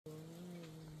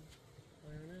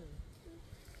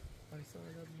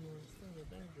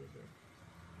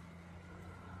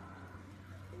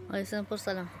آیسان پر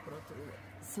سلام.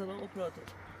 سلام اپراتور.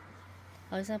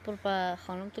 آیسان پر با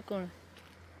خانم تو کنه.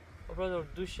 اپراتور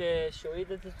دوش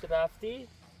شویدت رفتی؟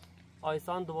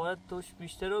 آیسان دوباره توش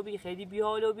بیشتر رو بی خیلی بی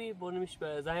حالو بی برنمیش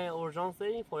به زنگ اورژانس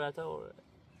داریم فوریت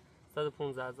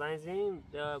 115 زنگ زنیم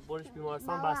برنش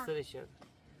بیمارستان بسته شد.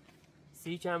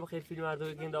 سی چند بخیر فیلم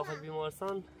مردوی که داخل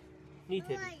بیمارستان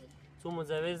نیتری تو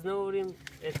مجوز نوریم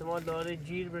احتمال داره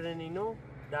جیر برن اینو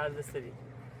درد سری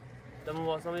دم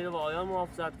واسه میره با آیان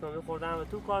محافظت کنم خوردم و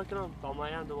تو کار کنم با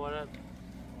مایم دوباره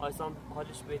آیسان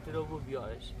حالش بهتر رو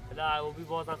بیارش حالا اوبی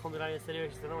بازم خواهم برم یه سری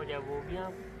بشتنم اگه اوبی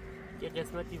هم یه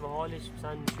قسمتی و حالش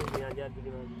مثلا نشون میاد یاد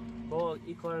بدیم با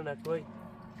این کار نکنی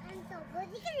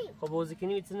خب بازی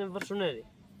کنی میتونی ورشو نری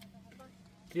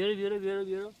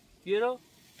بیارو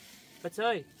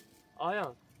بچه‌ای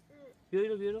آیان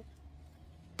بیارو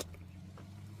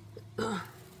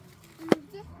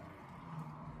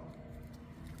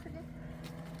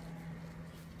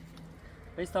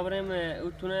بیست تا بریم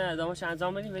اوتونه ادامهش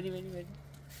انجام بدیم بری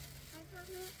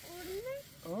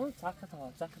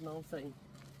سخت نام این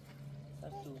سر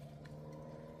تو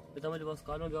بدام لباس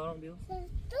کارم بیارم بیو سر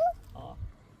تو؟ آه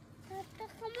سر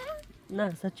خمه؟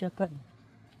 نه سر چپل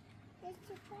سر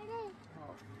چپله؟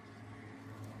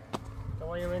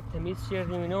 تو یه من تمیز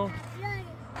شیردیم اینو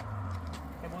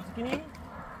که بازی کنی؟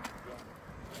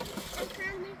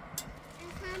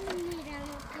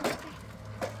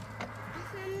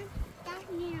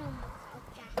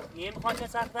 نیه میخواد چه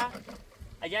سخته؟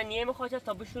 اگر نیه میخواد چه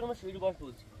تا بشورمش ویلو باش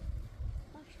بازی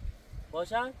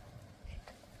باشد؟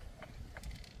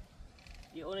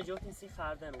 یه اون جو کنسی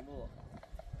خردن اون بابا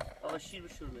آقا شیر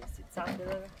بشور میستید سخته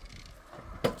داره؟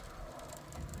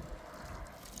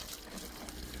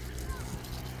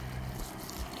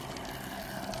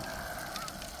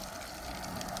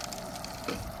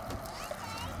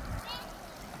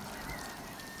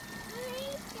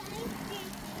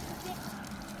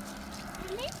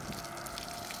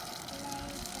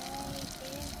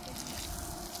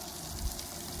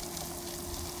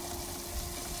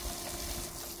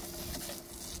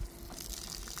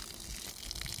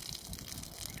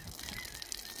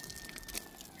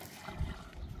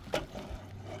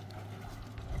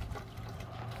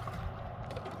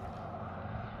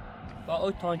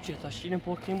 او تانچه تا شیرین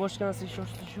پرکین باش کنن سی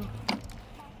شورستشو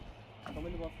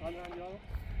کاملی باز خواهد هم بیارم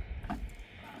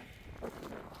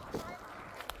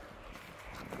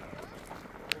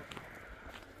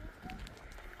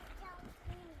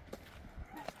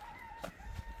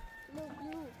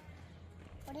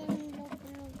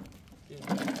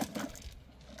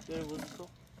بیارم بازی کن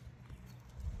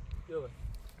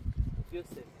بیا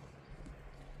سری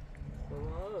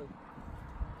بابا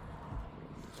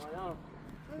آیا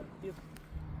بیا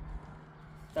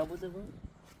دبوزه بود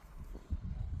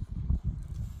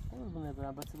اون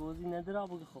برم بس بازی نداره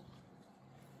بگه خب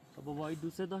بابایی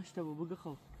دوست داشته بگه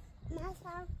خب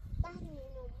مثلا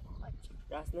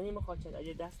دست نیم خاچر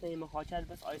اگه دست نیم خاچر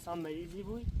بس آیسان مریضی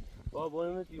بود با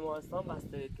برنامه بیمارستان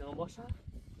بسته کنم باشه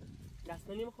دست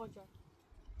نیم خاچر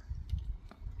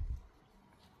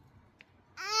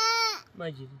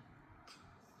مجیدی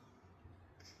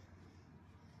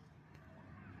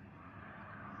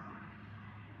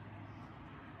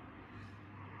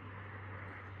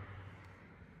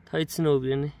تایت سنو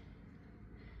بیرنه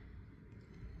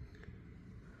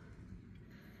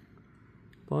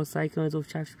باز سعی کنم از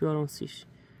چفش بیارم سیش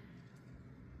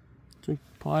چون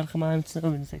پارخ من هم سنو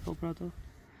بیرنه سعی اپراتور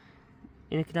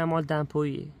اینه که مال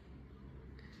دمپوییه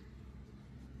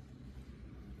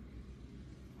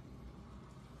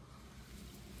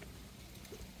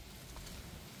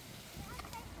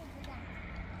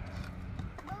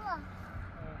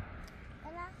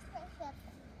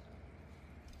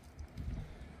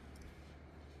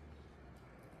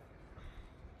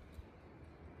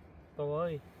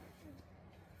بابای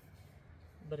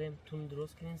بریم تون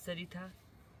درست کنیم سریع تا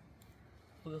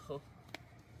بگه خب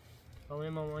بابای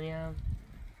مامانی هم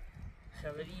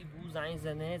خبری بو زنگ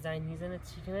زنه زنگ نیزنه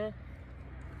چی کنه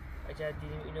اگر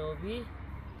دیدیم اینو بی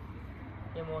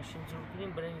یه ماشین جور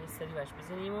کنیم بریم یه سری بش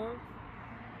بزنیم و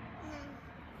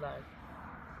برد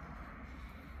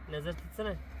نظر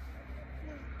تیتسنه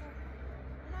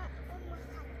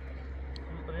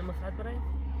بریم مخط بریم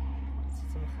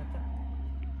سیسی مخطه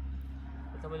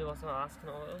تا بلی واسه من عصر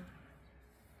کنه آقا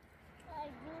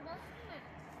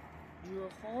جورا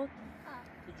خود؟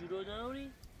 تو جورا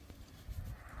داری؟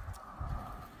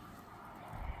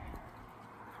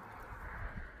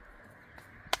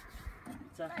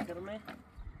 سخت کرمه؟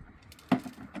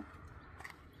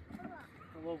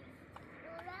 بابا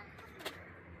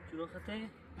جورا خطه؟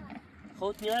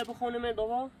 خود نیای بخونه من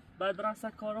بابا؟ بعد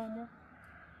راسته کارامو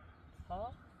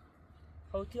ها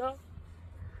خوتیا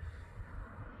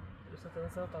راسته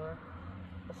مثلا طبعا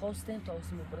بخواستیم تا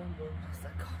اسمو بریم با راسته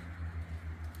کار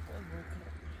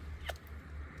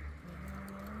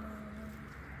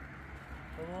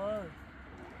بابا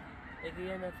اگه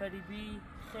یه نفری بی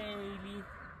خیلی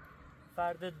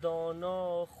فرد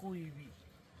دانا خوبی بی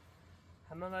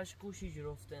همه باش گوشی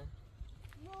جرفتن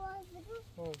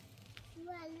بابا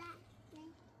ولا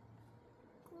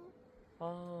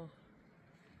آه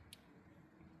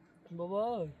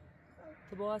بابا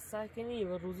تو باید سکنی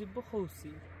و روزی بخوصی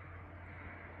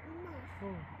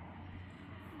نه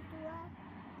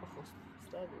بخوص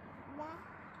استاده لا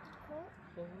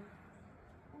لا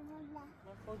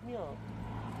من خود میام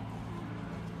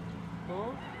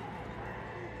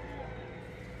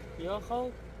یا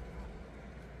خود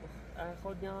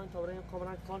خود میام تا برای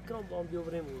کامران کار کنم با هم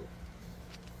بیاوریم اونو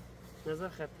نظر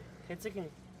خیلی سکنی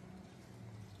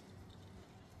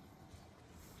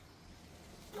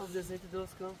از دستیت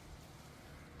درست کنم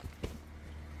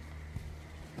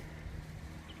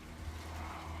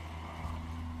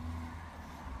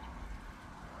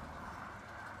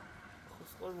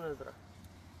خسخور منظره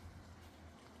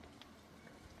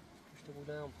پشت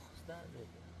بودم خسته نده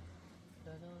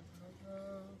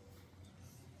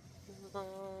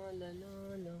لا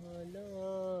لا لا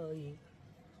لا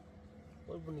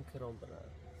قربونی کرام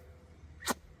برم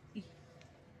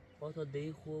با تا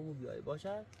دی خوب بیای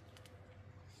باشد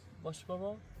باش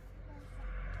بابا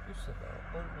دوست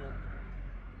دارم قربونت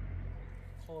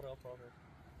خورا پاپا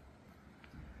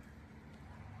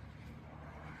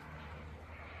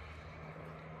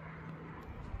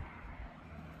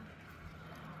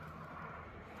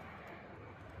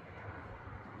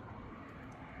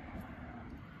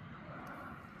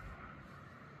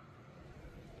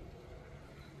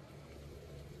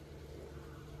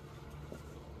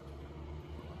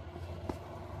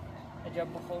عجب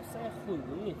بخواسته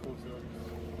خوبی میخواسته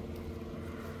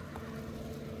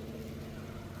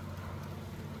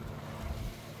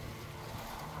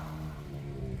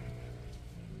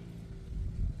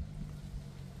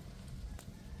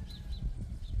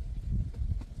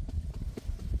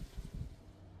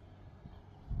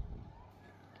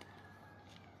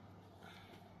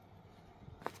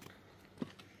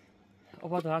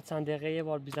آبا دارد چند دقیقه یه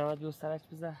بار بی زحمت بیو سرک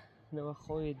بزه نوه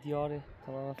خوی دیاره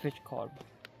تمام فکر کار بود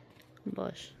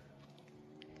باش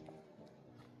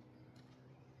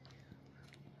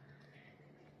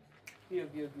بیا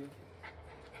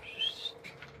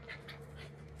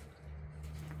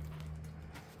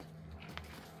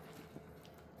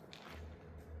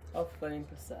آفرین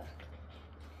پسر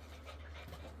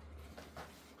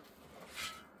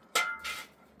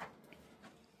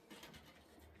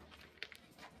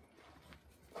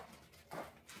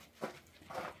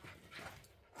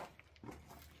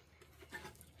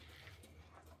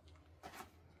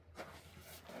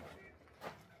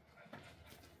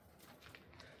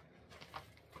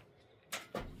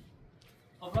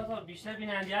بیشتر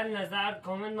بیننده نظر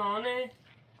کامل نانه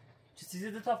چه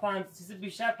چیزی چیزی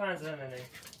بیشتر پنجره نه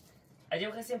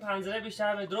عجب کسی پنجره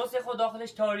بیشتر نه درسته خود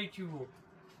داخلش تاریکی بود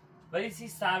ولی سی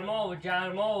سرما و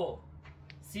گرما و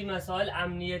سی مسائل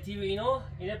امنیتی و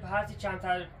اینه به هرچی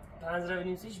چندتر پنجره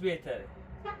بنیمسیش بهتره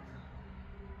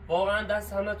واقعا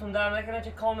دست همتون در نکنه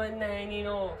چه کامل نه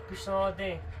اینو پیشنهاد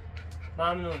دین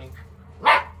ممنونی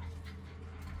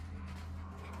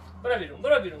برو بیرون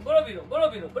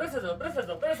برو سزا برو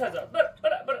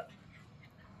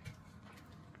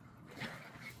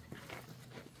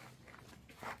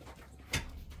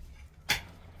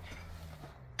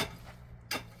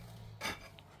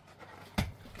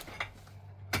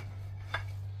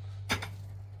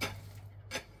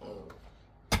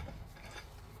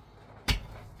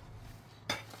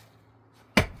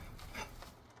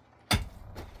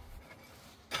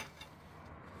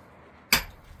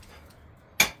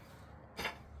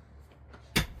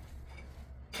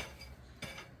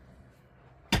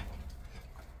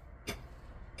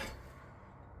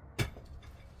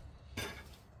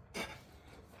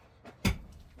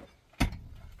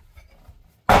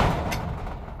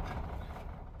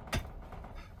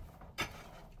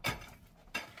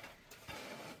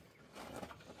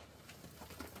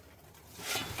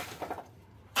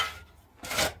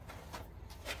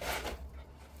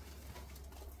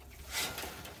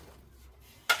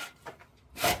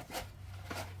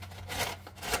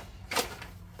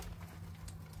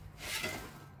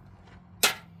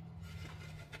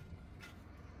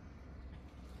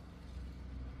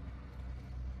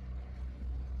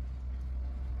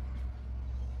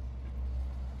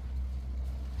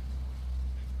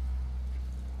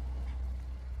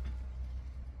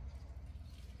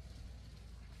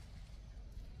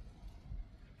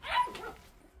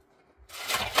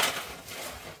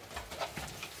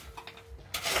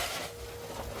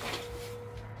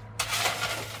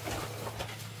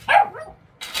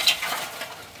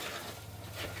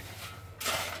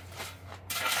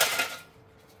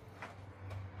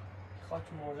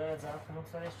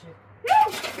رخصتش چی؟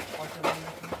 آسان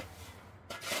نکنه.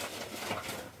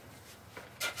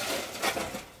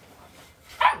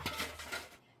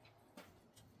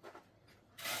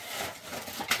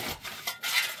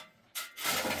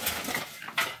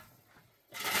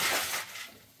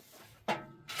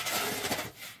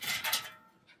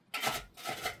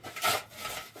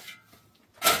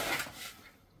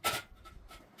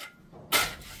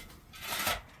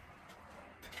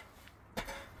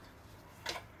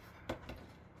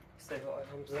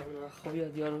 هم زمان خوبی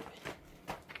دیارم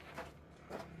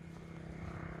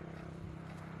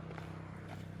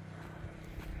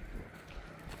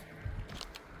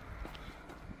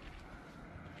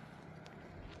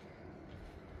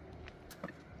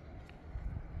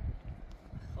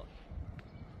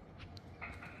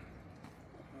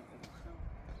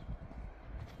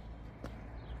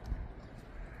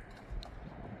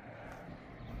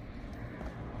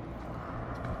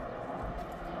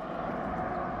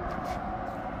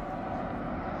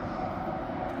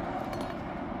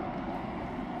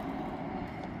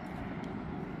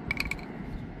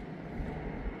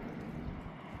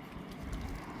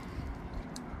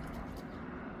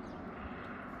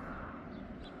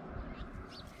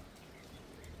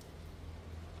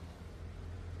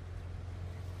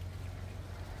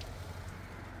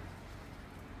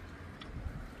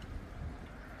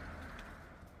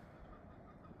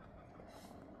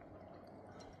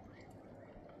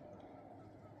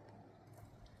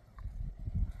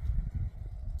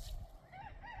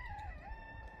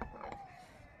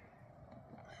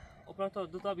اپراتور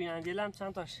دو تا بیننده لم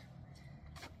چند تاش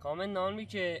کامل نانمی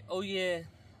که اوی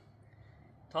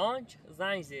تانک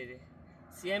زنگ زیره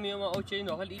سیه میوم او چه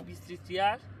داخل ای 20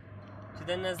 لیتر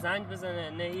که نه زنگ بزنه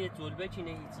نه هی طولبه چی نه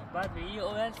هیچی بعد به ای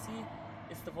اول سی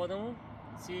استفاده مون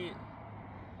سی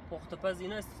پخت پز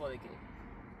اینا استفاده کرد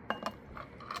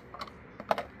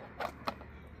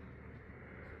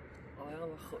آیا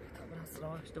و خوبی تا برس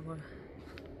راهش دوباره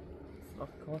صاف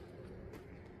کار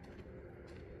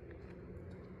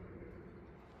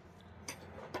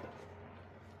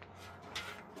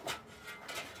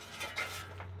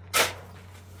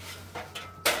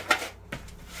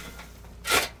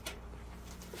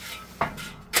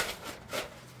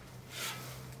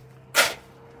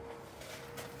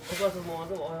باز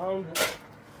مواظب آیان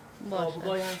باشه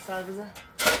آبگاهی هم سر بزن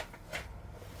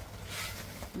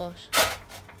باش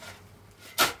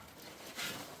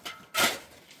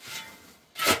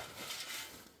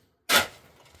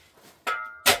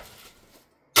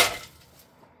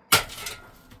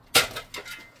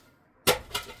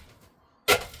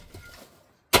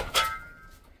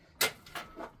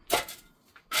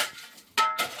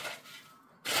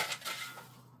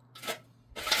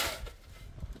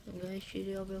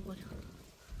شیری ها بباریم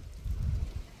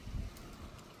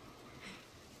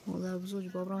مادر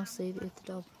بزرگ بابران سید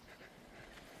اطلاع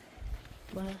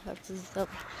باید هر چیز دبر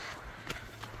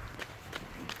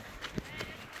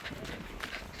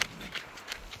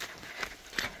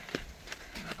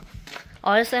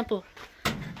آیسان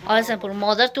پور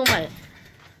مادر تو اومده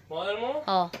مادر ما؟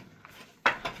 آه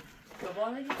بابا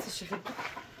نگید چه شکل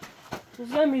تو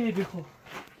زن میری بخور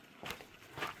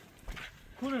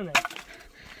پول نه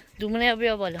دومنه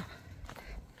بیا بالا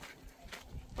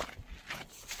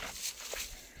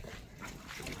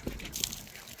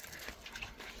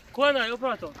کونه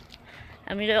اپراتور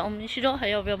امیر امنیشی رو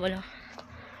هیا بیا بالا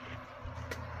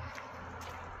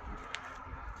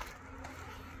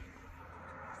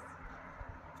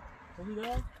خوبی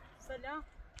دار؟ سلام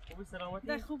خوبی سلامتی؟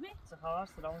 در خوبی؟ چه خبر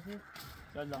سلامتی؟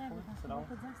 یالا خوبی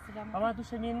سلامتی سلام اما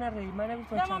دوش مین نری من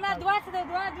نمیتونم نه من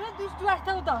دوست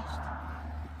تو داشت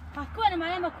حکونه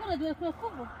من کنه دو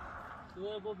خوب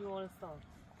تو با بیمارستان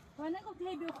و نگفت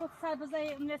هی بیا خود سر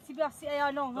بزای امنیتی بیاسی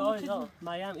ایالان نه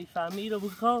مریم این فهمی رو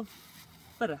بخواه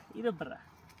بره ایرو بره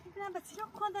ببینم بچه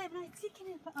رو کنده ابراهیم چی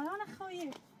کنه آیان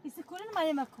خواهی ایسی کنه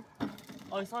مریم کو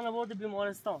آیسان برد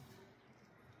بیمارستان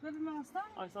به بیمارستان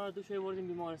آیسان دوش بردیم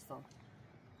بیمارستان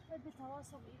به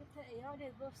تواصل ایره تا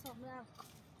ایالی برسام نه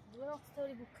دورات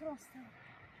توری بکرستم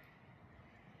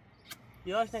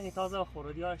دیارش نگی تازه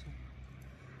بخورو دیارش نگی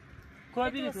کوه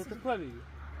بیری تو کوه بیری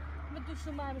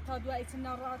بدوشو ما تا دو ایتن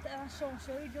نرات شون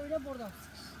شوی جویده بردم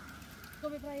تو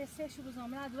ببرای سه شو بزنم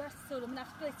من دوست سولو من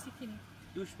اخطر چی کنی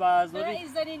دوش بازاری نه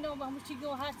ایزانی نو با همون چی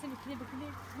گو هر چی میکنی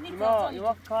بکنی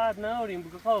ما کار نداریم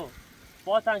بگو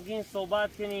با تنگین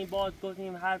صحبت کنیم با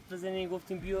گفتیم حرف بزنیم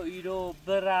گفتیم بیا ایرو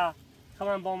بره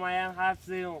من با مریم حرف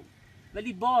زدم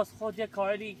ولی باز خود یک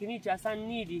کاری کنی که اصلا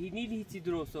نیلی هیچی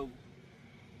درست بود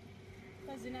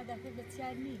خزینه دفعه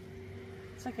بسیار نیل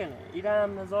چه کنه ایران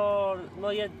هم نزار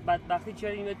ما یه بدبختی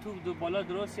چریم تو دو بالا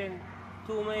درست شن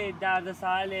تومه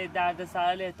درد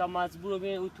سهله تا مجبور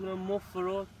ببین او تونه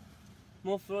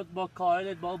مفرد با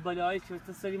کارلت با بلایی که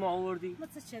تو سری ما آوردی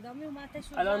مثل چه دامی اومدش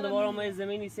الان دوباره ما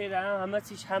زمینی سیر همه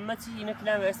چی اینو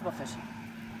کلم اسم بخشی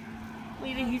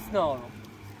میری هیچ نارم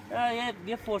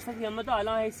یه فرصتی هم ده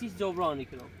الان هیچ جبرانی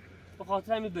کنم به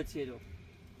خاطر همین بچه رو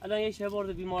الان یه شب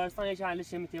برد بیمارستان یه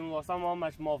حلش میتیم واسه ما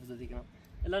همش محافظتی کنم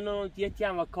الان یه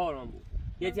تیم و کارم بود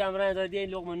یه تیم راه داد یه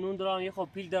لقمه نون دارم یه خب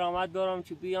پیل درآمد دارم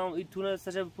چی بیام این تونه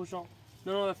سرچ بپوشم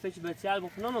نه فکر بچه‌ال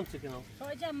بخونم چه کنم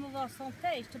تو جام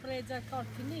مواسطه‌اش تو برای جای کار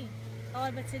کنی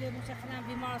اول بچه‌لی مشخصاً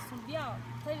بیمارستان بیا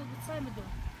تو بتصایم دو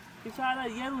ان شاء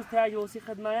الله یه روز تاجوسی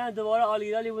خدمت دوباره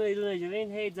آلیدالی بود ایران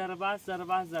جوین هی ضربه بس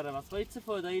خب چه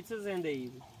فایده چه زندگی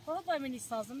بود خب با من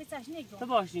سازم میتاش نگو تو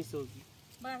باش نیست سوزی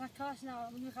برای کاش نه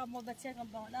میخوام ما بچه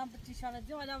کنم با الان بچه‌شان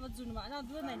دیو الان وزون ما الان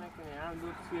دو نه نکنه هم دو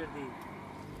کردی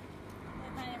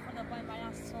نه خدا با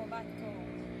من صحبت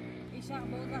کن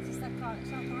ایشان بود رفت سکار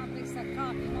ایشان تو هم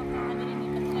سکار ما تعمیری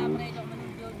میکنیم رایجو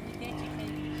من دیو میتیچی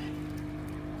خیلی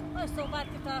ما صحبت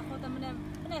که تا خدا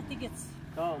من تیگت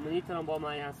تا میتونم با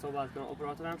من صحبت کنم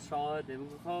اپراتورم شاهده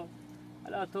بگو خب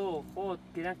حالا تو خود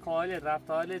کردن کال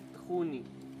رفتار خونی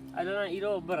الان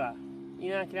ایرو بره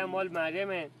اینا کردن مال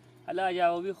مریمه حالا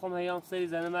جوابی خم هیام سری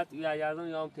زنمت یا یادم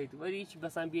یام تیتو ولی هیچ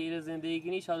مثلا بیایر زندگی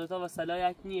کنی شادتا و صلاح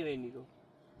یک نیره نیرو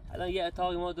الان یه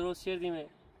اتاقی ما درست کردیم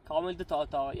کامل دو تا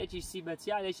اتاق یه چیزی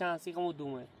بچی علی شانسی خمو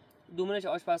دومنش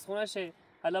آشپزخونه شه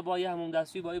حالا با یه همون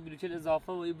دستوی با یه بلوچل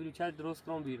اضافه و یه بلوچل درست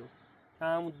کنم بیرون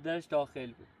همون درش داخل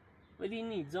بود ولی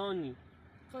نی زانی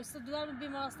خواسته دلار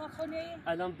بیمارستان خونی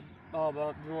الان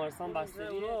با بیمارستان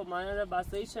بستری رو من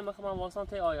بستری چه میخوام واسه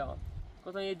تا آیا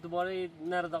گفتم یه دوباره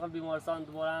نره داخل بیمارستان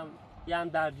دوباره هم یه هم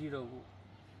درجی رو بود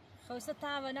خواسته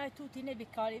تا تو تینه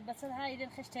بیکاری بس های این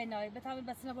خشته نای بتام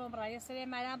بس نه برم رای سری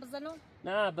مریم بزنم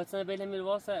نه بس نه بیل میل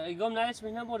واسه ایگام نرش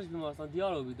مینا برش بیمارستان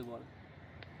دیارو بی دوباره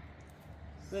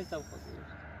بهتم خود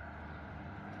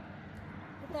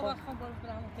تو خون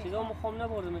برم چیزا مخم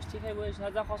نبردمش چی که گوش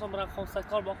هزار خواستم برم خون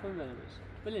سکار با خون بنمش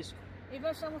بلش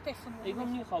ایوش هم تخم ایگام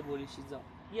نی خوابولی چیزا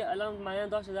یه الان من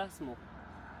داشت دستمو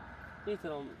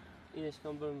میتونم اینش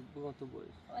کنم برم بگم تو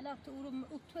بویش ولی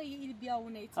تو این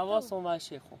بیاونه حواسم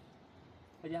وحشه خون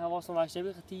ولی حواسم وحشه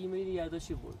بی خطی میری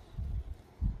یاداشی بود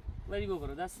ولی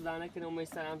ببره دست دانه کنه و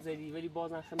میسترم زدی ولی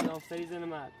بازن خمیام سری زن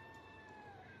مرد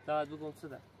داد بگم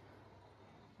صدا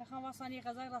بخوام واسانی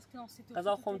غذا راست کنم سی تو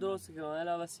غذا خم درست کنم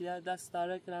الا وسیله دست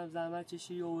داره کنم زحمت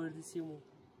چشی آوردی سیمو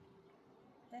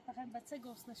بخوام بچه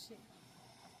گوست نشی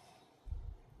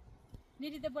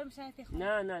نیده برم شاید تخم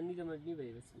نه نیده من نی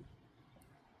بسیم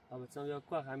اما بچم یا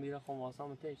کو خمیره خم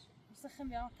واسام تش بس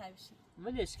خمیام تایشی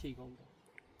ولی اشکی گم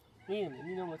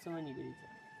نینم بچم نی برید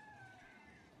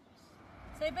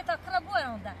سيبت أقرب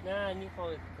وين نه نی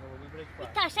خواهد کنم بیبرک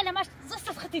أنت عشان ما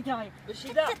زصف ختي دراي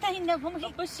بشیده تتهين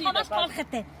هم بشیده همش قال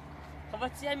ختن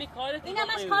خب سی همی کارت اینا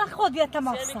مش قال خود یا سی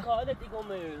تماس همی کارت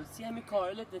دیگم سی همی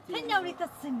کارت هن نوري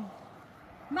تصمي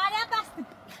مريم بس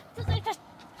تزيت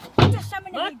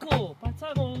تشمنه ماكو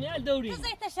باتاغو میال دوری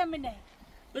تزيت تشمنه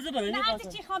بذار برای نه انت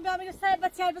چی خوام بیام سر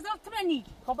بچه‌ای بذار تمنی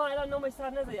خب الان نمی سر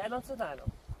نزدی الان چه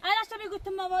دارم انا شو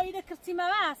بيقول موارد كرتي ما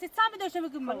بس تصامي دوش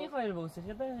بيقول خونی خواهی بوسی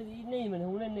خدا نیمن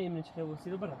هونه نیمن چه بوسی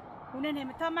رو برا هنا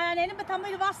نعم تمام انا بتمي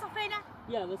الواسطه فينا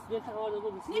بیا بس بیا تقوار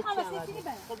دو بوسی نی خوام بس تيجي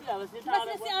بقى خب بیا بس بیا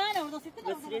بس انا ورد ست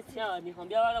بس بیا نی خوام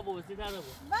بیا برا بوسی تا رو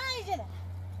ما يجي له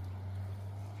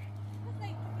بس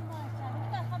يكفي ما يشتغل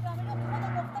انت خاب يعملوا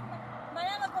خذوا بطل ما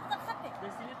انا بطل خدي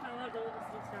بس بیا تقوار دو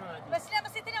بوسی تا رو بس لا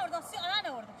بس تيجي ورد سي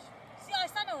انا وردش سي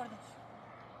ايسان وردش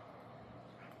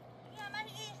يا ما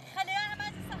خليها ما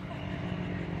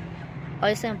تصحوا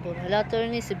آیسان پور حالا طور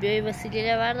نیست بیای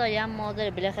وسیله وردا یا مادر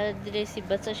بالاخره دیریسی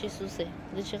بچه‌شی سوسه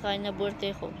دی چه خواهی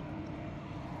نبرده خور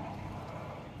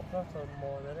تو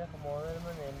مادره خب مادر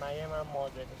منه مریم هم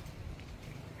مادره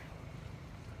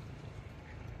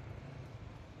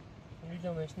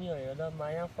میدونمش نیایی حالا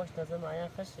مریم خوش نظر مریم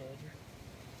خشه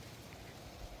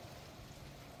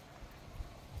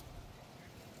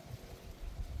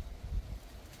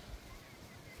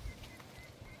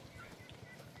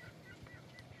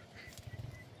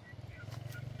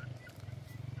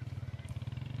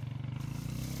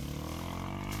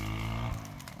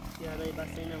یادای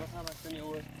بسته اینه مثلا بسته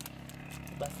نیوه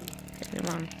بسته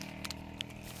من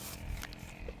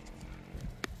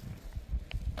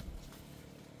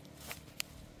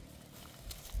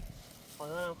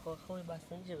خانم خوی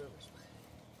بسته نیجه برمش بخیر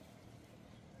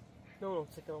نمونم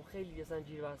سکنم خیلی اصلا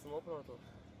جیر بستم اپراتور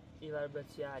ایور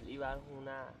بچیل ایور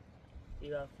خونه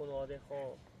ایور خانواده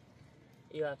خون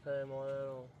ایور پدر مادر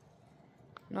رو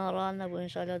ناراحت نبود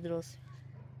انشالله درست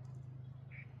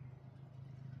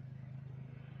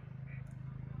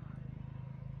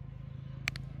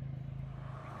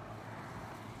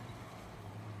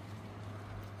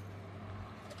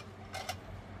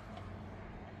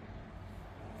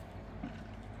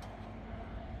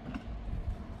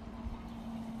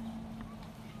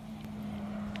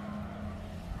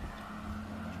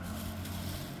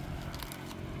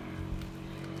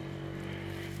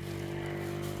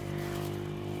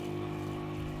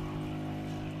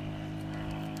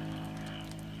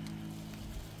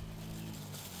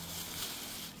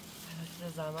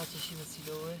زحمت چشی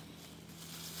وسیله‌وه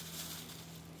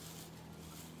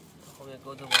خب یک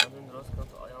گود باندن درست کنم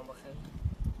تا آیان بخیر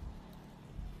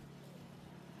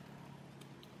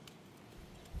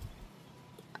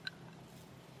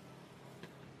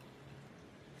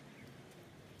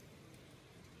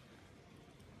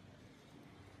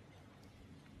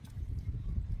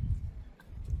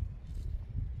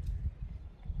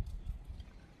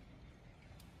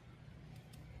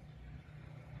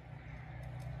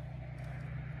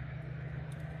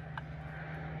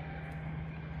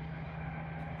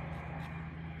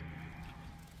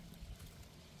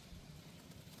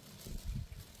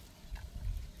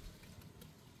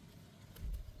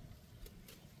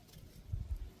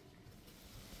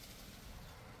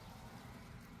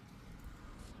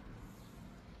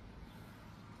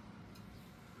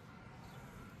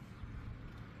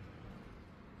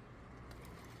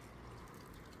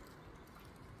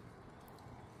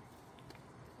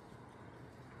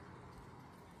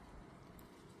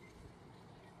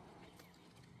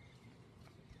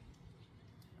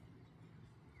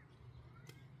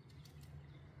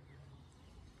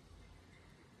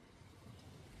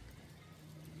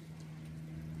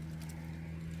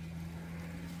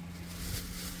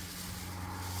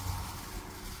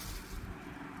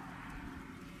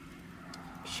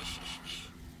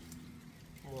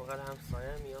موقع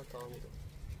همسایه میاد تا میدون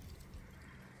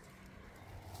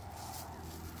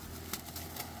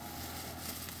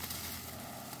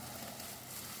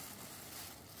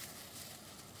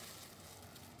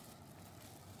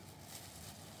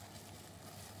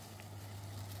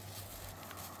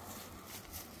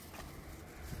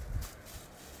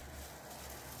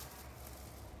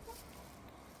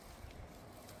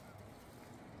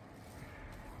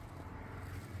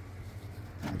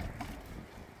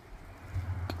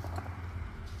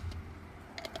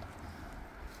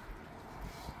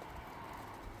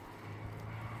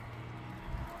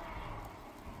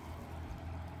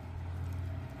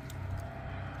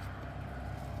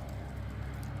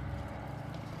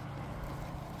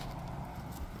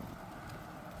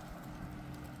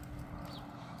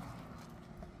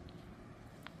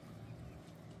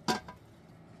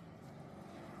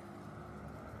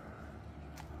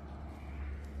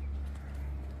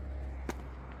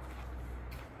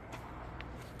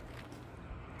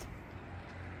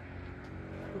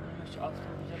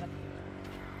آفتاب می‌زنه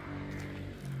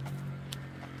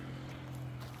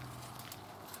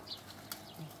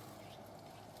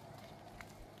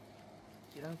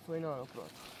گیرم فوین آنو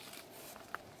پرات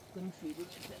کنم شویده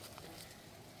چیزه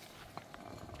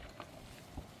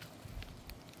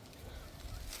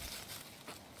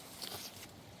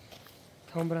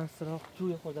تام برن سراخ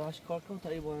توی خورده هاش کار کن تا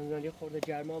ای بارنگان یه خورده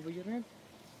گرما بگیرن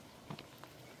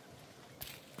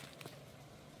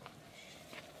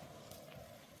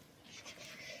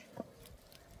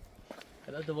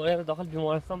حالا دوباره داخل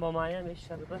بیمارستان با مریم یه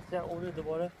شربت یا اون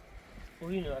دوباره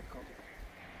اوری نوید کن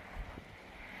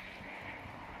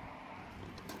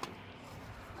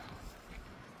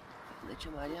نچه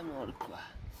مریم نهار کوه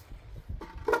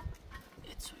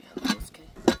ایتسوی هم درست که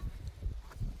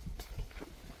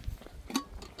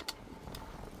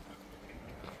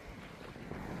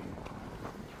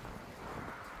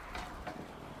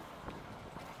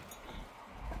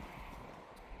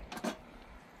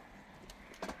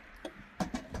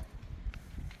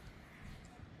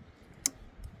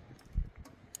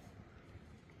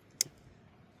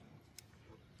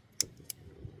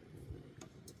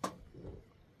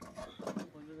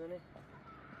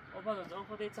آقا دارم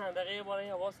خود چند دقیقه برای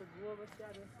حواست دور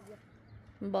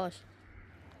بسید باش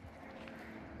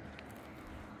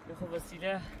یه خب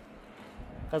وسیله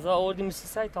غذا آوردیم مثل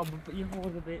سعی تا یه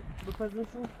خورده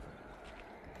بپزنشون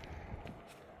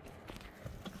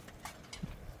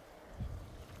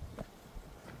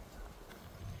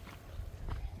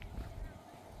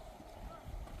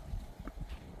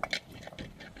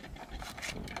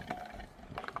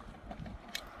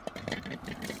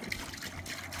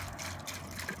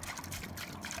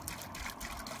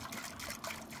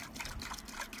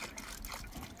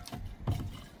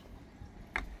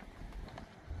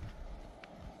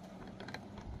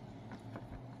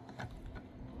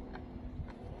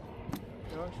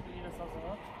Yavaş bir iğne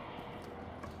sazına.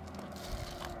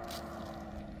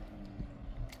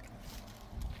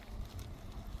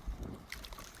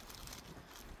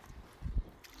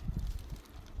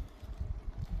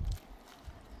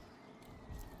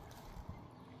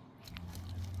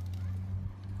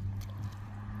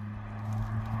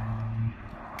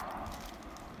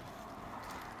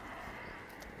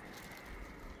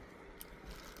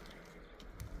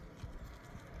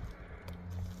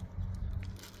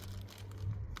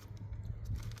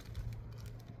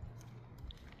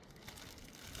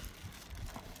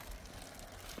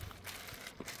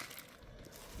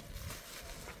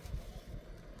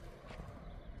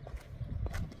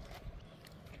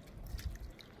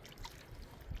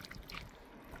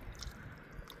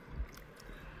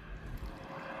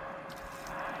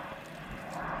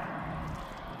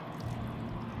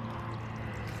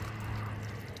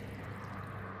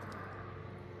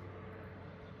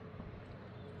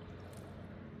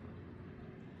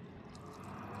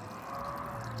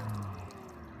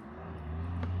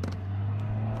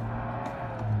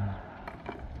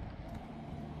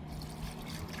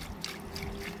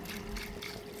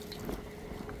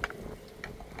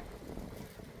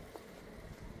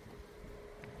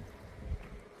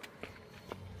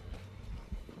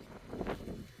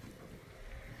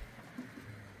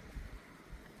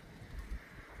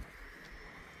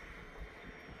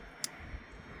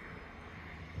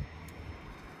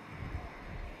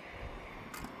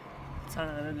 چند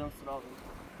دقیقه بیان سراغ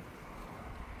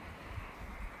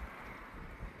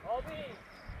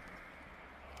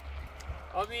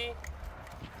آبی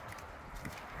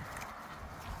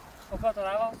خب تا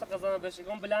روا وقت قضا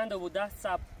بشکم بلنده بود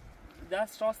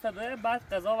دست راسته به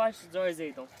بعد قضا وش جای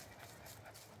زیدم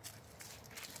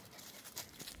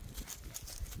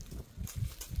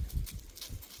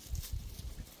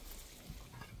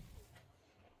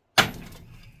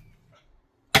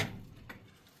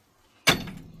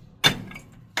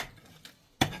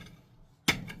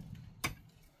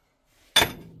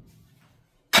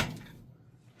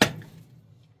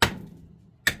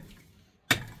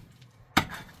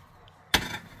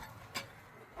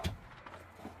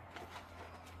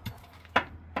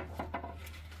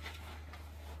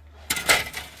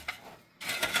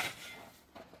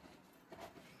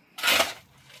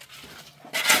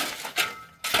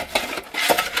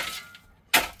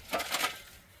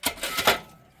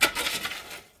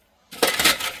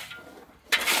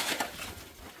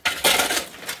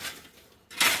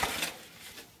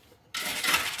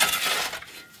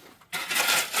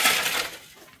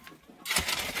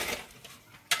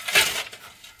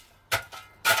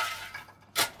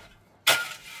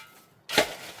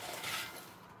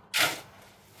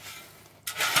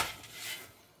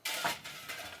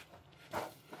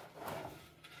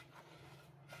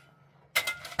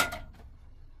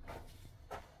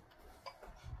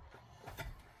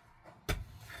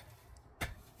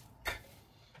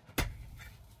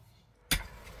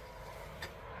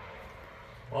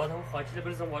باید همون خاکی رو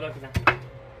بریزم بالا کنم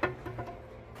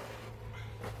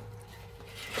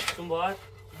چون باید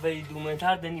به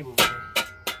دومتر دنی بود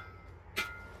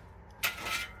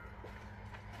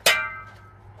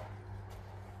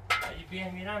اگه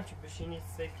بیه میرم چه بشینید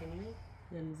سکنی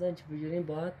یعنی زن چه بگیریم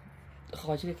باید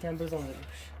خاکی رو کم بریزم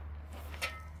بروش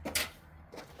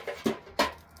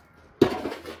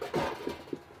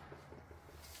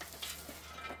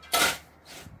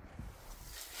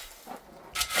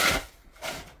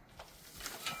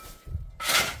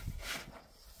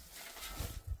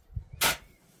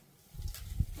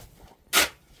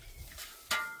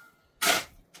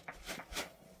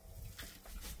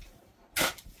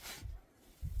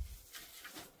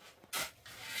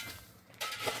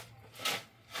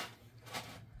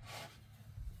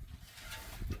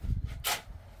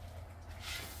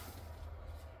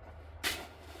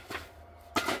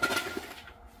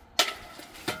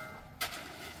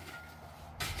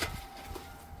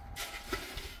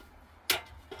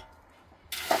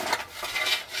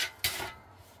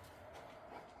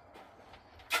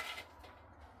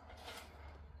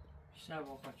شب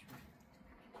و خاک بریم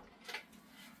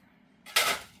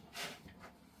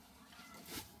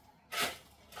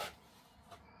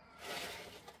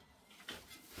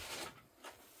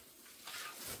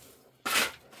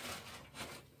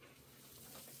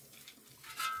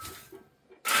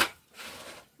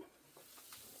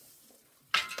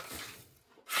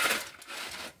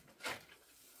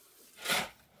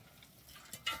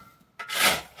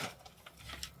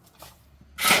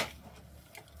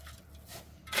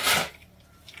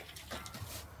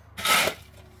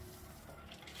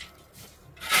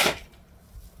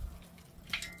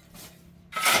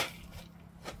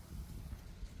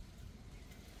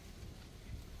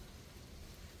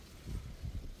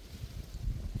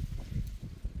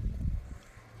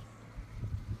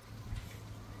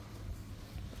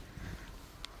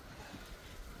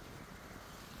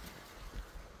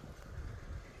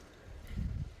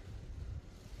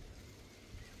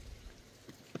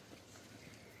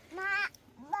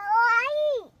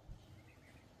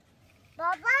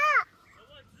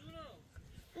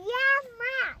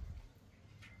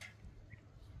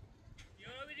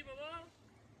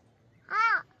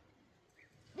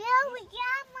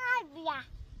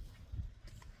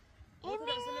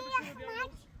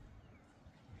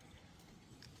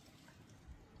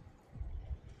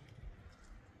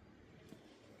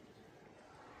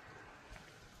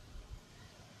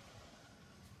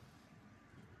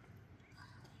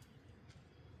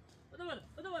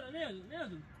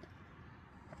نیادون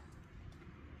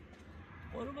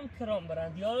برو من کرام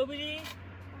برند یارو بیدی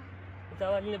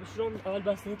اول بشرم اول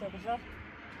بستنی تا بشر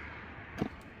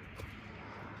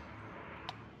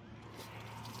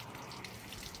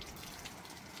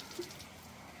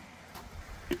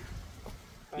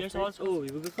بیاش اول اوی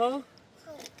بگو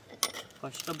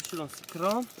خاشقه بشرم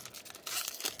کرام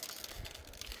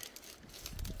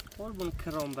برو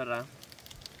کرام برند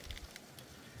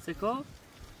سکو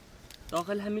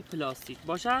داخل همین پلاستیک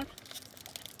باشد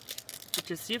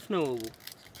کثیف نو بود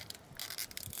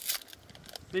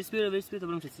بیس بیرو تا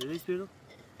برم کثیف بیس بیرو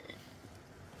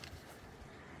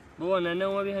بابا نه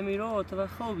اوما بی همین رو تو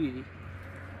خوابیدی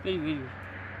بری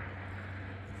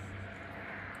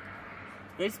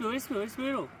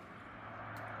برو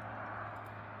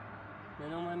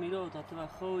منو من میرو تا تو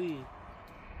بخوایی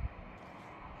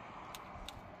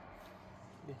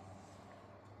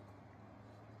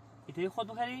ایتایی خود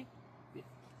بخری؟ بیا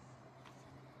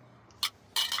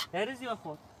نریزی با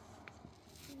خود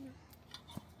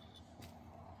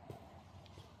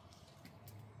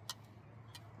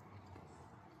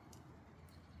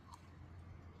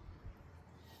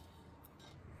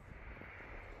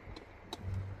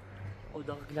او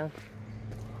داخلا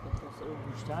بخواست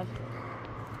رو بیشتر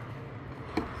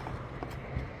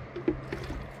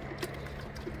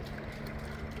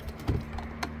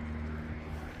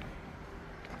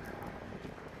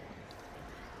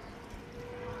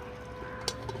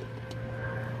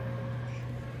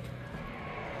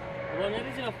بابا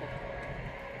نریزی بخور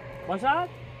باشد؟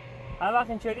 هر وقت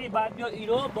اینطوری بعد بیا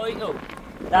ایرو با اینو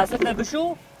دستت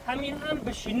بشو همین هم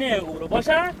بشینه او رو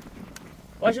باشه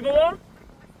بابا؟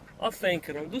 آفرین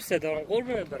کردم دوست دارم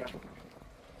قربونت برم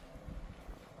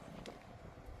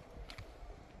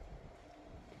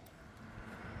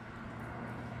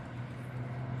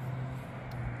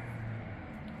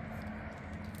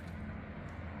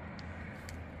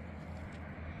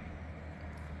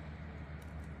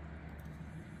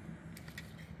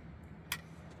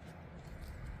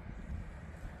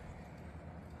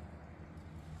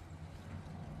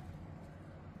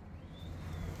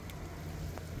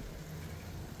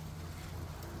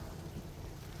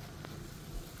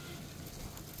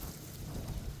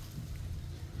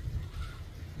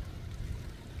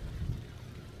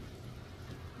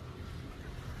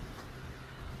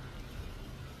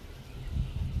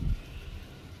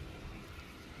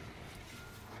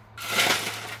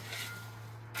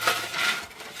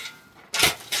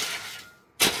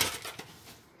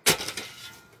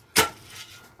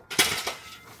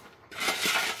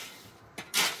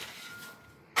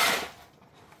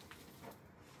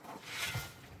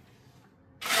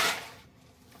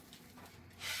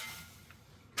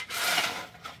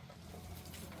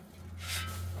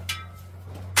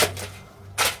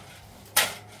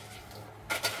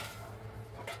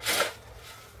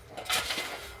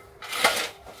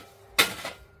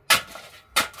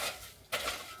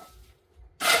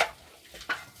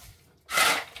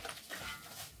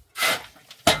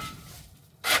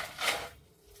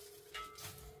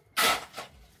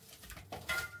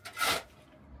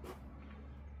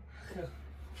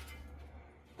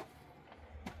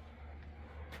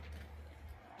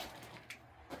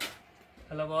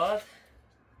حالا باید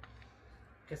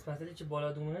قسمتی که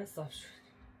بالا دومونه صاف شد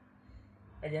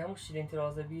اگه همون شیرین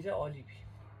ترازه بیره عالی بی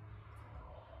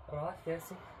راحت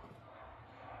گرسیم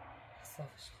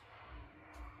صافش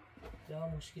یا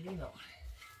مشکلی نداره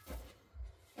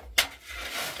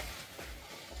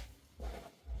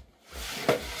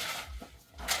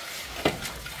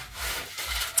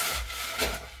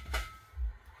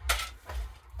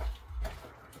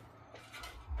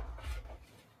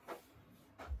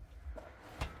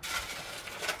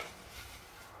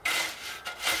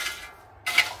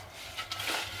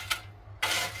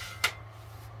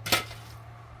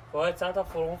باید چند تا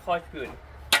فرمون خاک بیاریم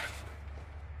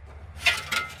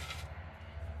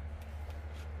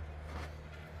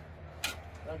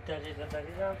دقیقا در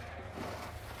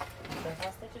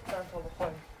هسته که چند تا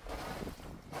بخواهیم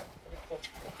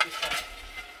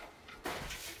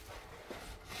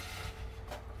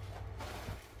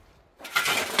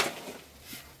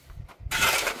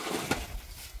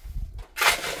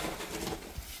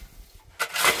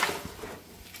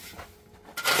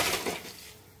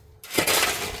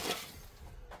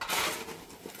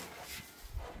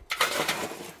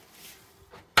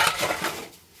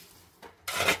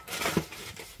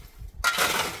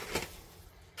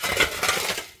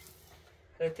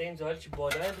خب تا این زاهل چی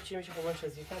بالا بچی میشه خوبان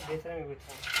شازی کنم بهتره میبودم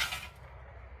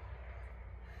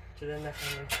چه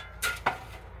نخواهیم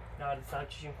نهارده سر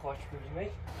چشیم خاک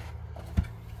بودیم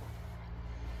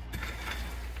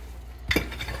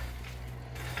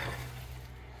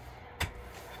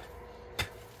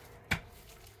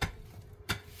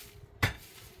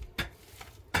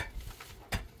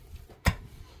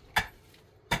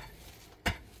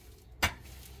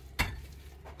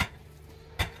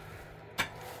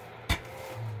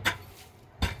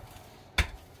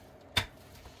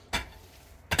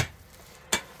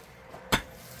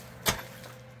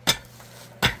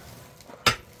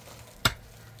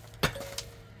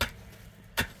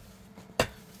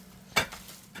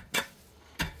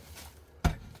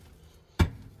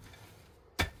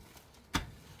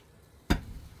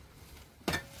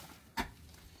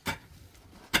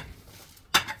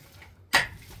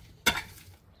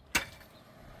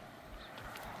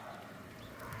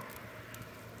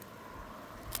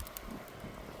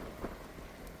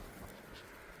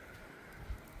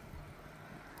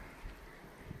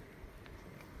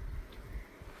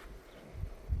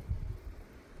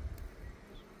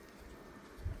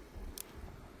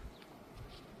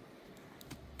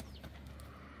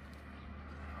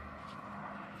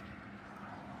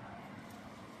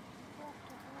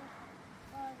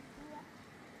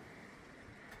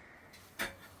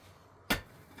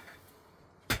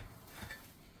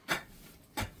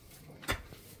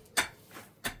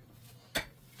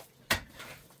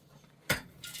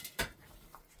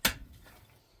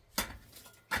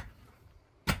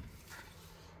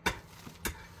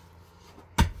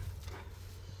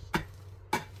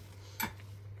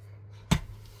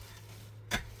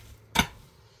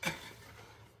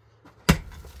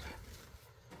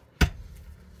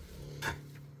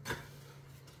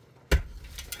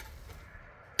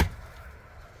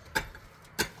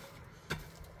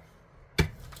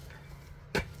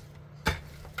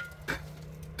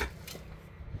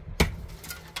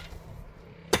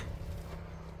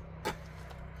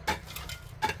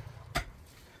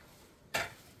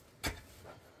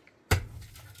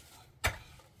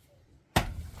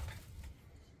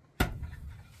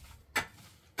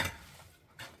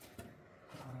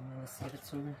سرت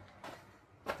سونه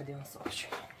بدی من صاف شد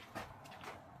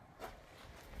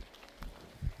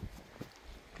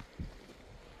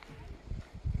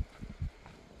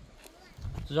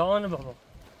جان بابا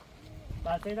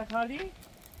بسته دا کردی؟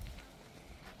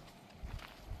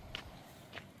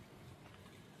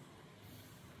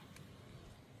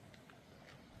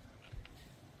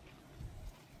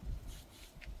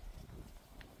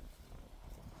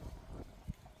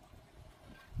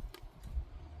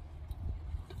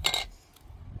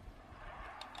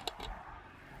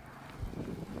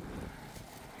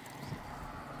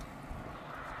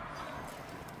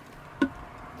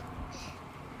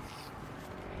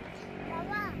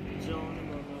 بابا جان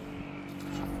بابا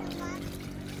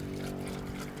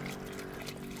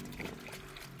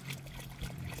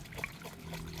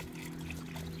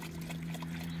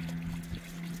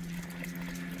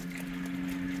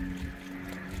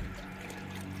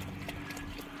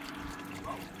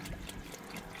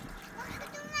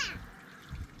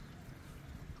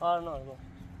کار نه با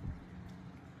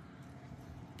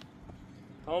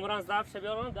تمام برن ضبط شه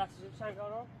بیارن دستش بشن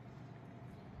کارو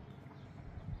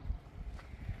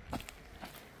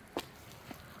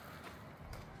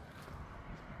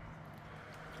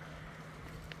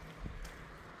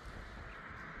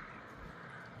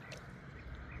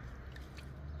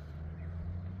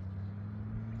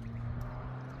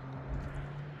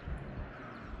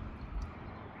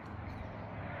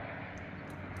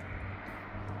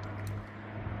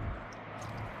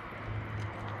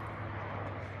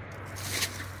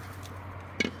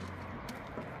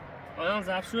آیان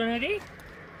ضبط شده ندی؟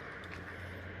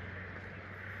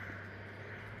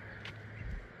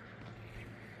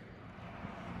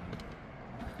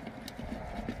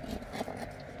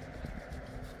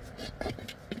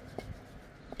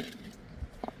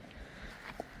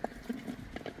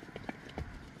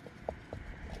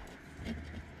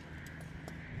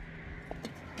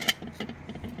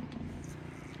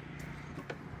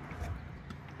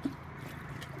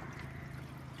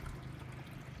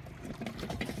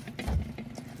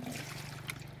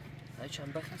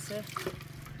 چند بخسه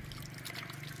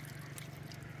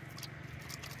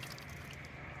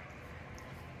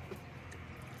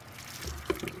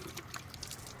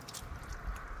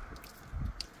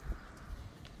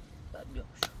بعد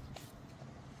بیاموش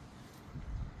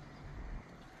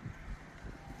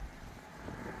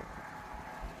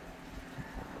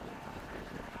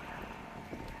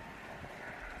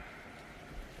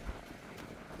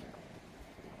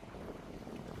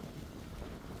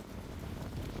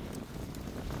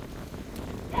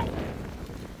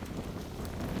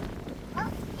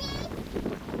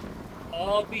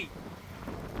آبی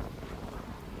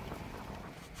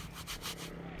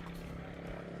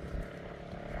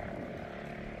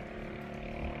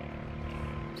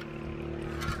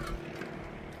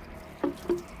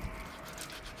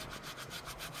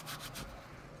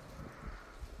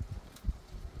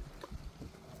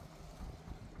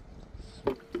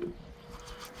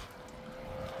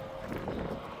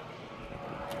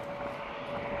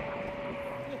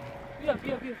بیا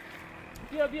بیا بیا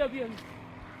بیا بیا بیا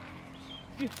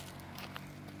بیا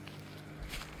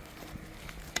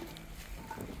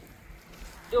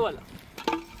بیا بالا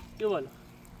بیا بالا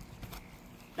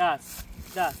دست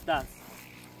دست دست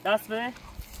دست بده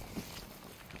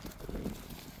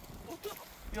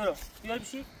بیارو بیار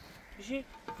بشی بشی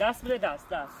دست بده دست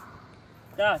دست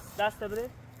دست دست بده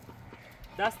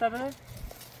دست بده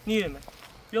نیرمه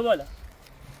بیا بالا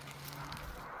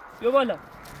بیا بالا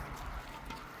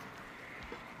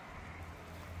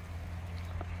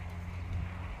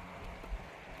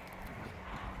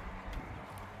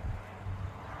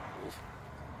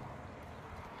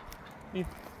بیا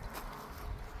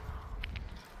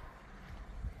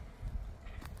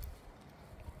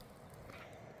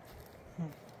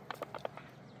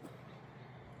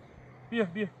بیا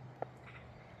بیا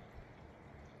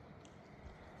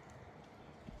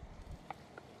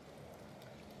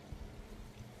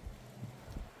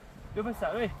بیا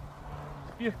پسر ای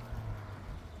بیا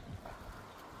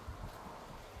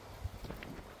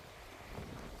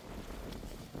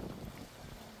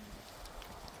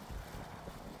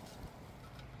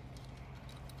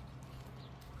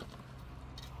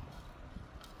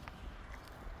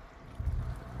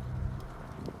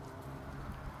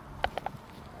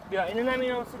بیا اینو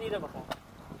نمیرم سریره بخور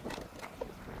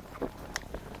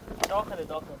داخل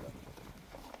داخل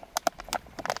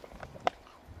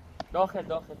داخل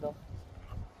داخل داخل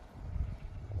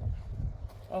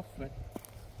آفرین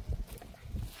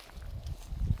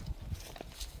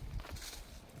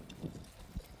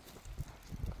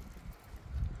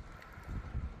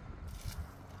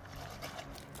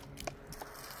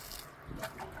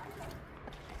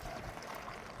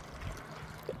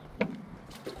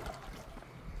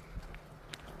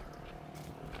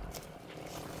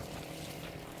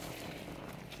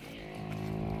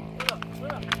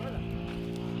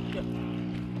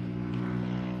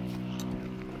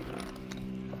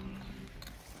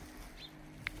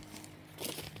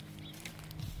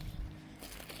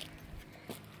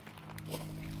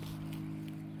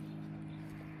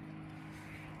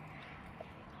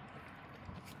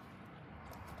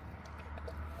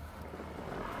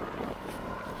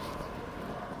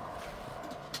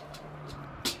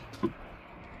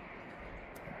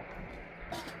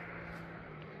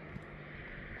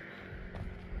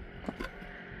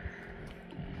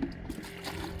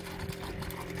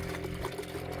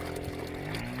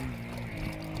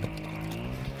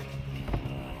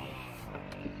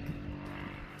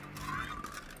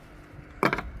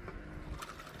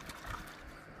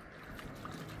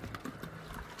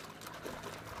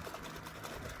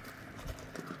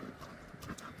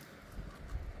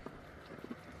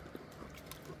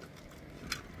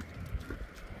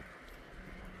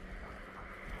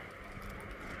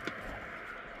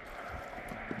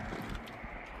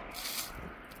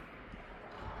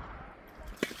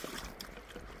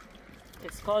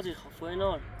اسکاجی خفو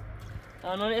اینار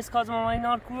آنون اسکاج ماما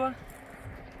اینار کوه اون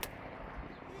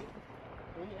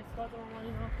اسکاج ماما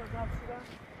اینار کجا شده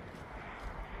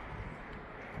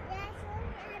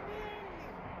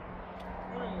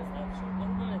اون اسکاج شده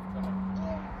قربونت کنم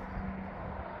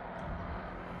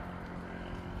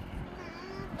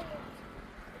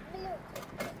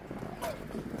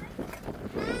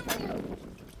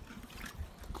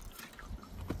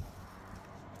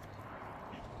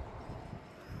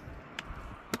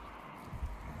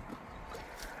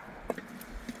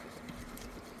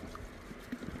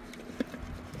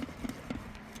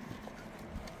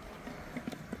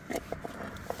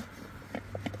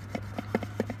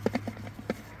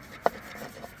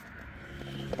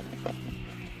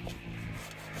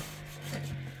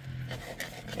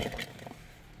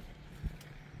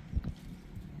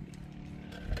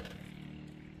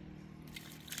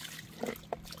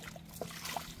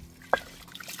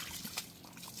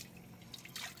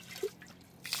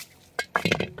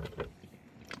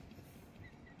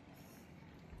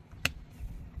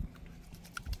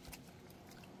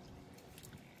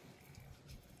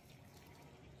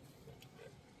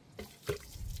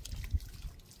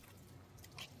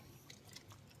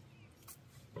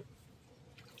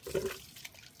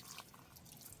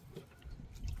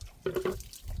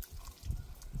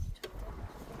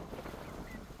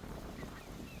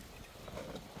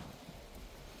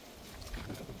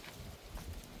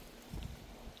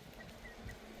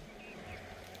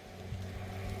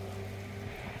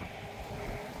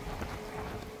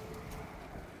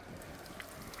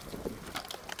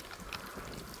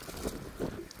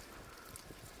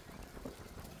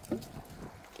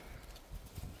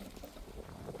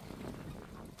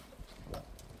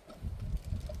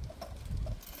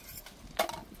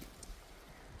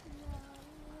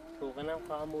Bukan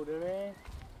kamu deh.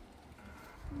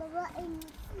 Baba ini.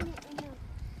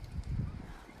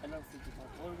 Enak sih kita.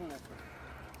 Orang apa?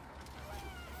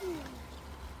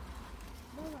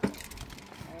 Baba.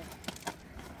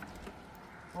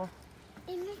 Oh.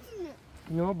 Ini.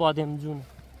 Ini mah badem jun.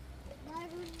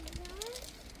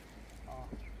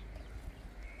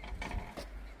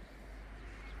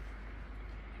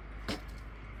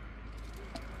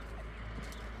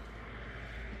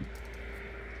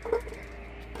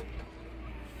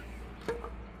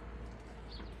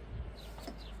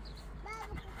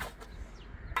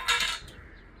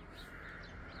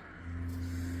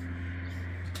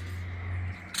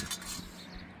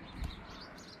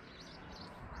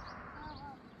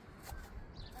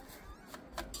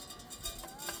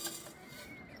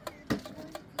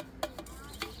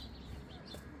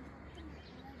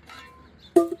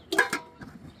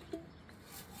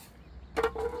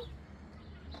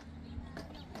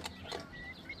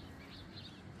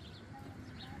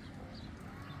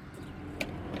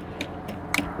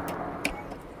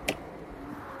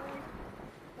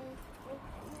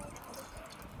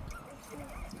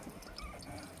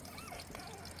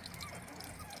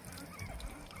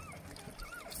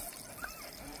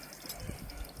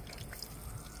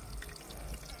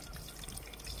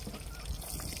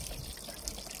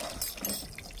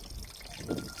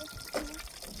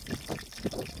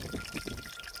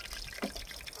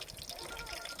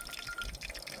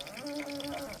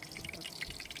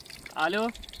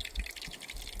 الو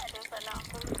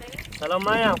سلام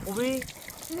مریم خوبی؟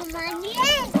 مامانی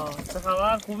چه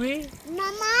خبر خوبی؟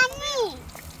 مامانی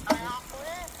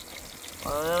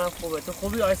آره خوبه تو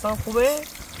خوبی؟ آیسان خوبه؟ آیسان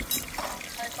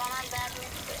هم درد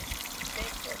نیسته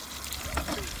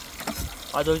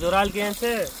دکتر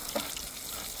الگنته؟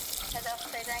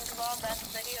 هدف دیدن که با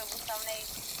بستگی رو بودم نید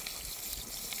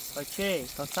اوکی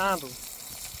تا چند روز؟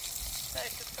 داری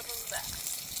تو 3 روز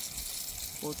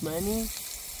مطمئنی؟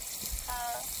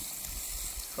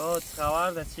 خود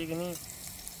خبر ده چی کنی؟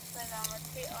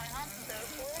 سلامتی آیهان تو داری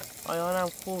خوبه؟ آیهان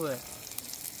هم خوبه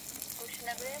گوشی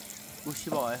نبریش؟ گوشی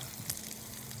با آیهان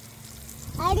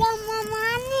الو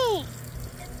مامانی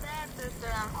درد دوست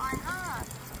دارم آیهان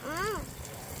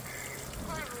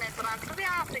قربونت برم تو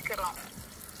بیا فکرم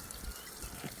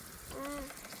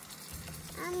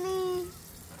امین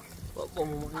بابا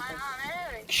ماما آیهان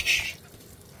ای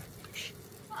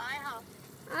آیهان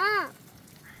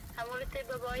همون تی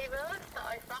بابایی برست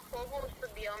آیسان خوب است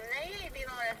بیام نه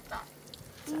بیمارستان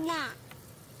نه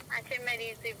چه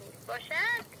مریضی بود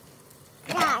باشد؟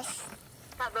 راست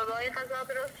تا بابایی غذا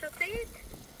درست شدید؟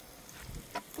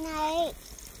 نه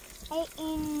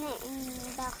این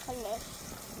داخله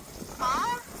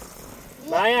ها؟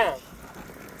 مریم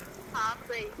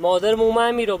حافظی مادر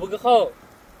مومن میرو بگی خب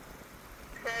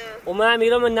اومد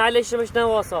میرو من نلشه بشنم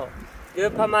واسا یه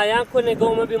پا مریم کن نگاه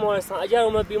اومد بیمارستان اگر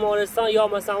اومد بیمارستان یا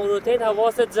مثلا روتین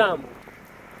حواست جمع بود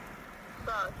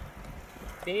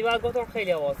دیدی باید گفتم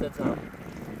خیلی حواستم.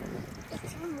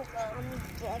 چه موقع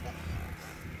میگیره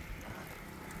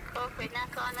خب فعلا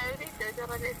کار نداری داشته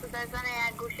خواهد استودازانه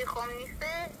یک گوشی خوم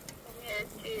نیسته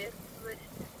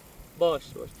باش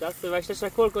دست بهش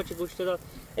تشکر کن چه گوشی داد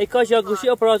ای کاش یا گوشی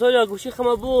اپراتور یا گوشی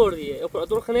خمه بردیه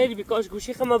اپراتور خنیدی بی کاش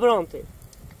گوشی خمه برانته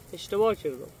اشتباه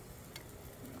کردم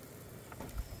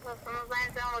باسم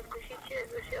زنگ زن و گوشی چیه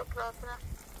گوشی اپراتور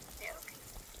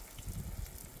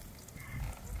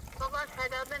خب باش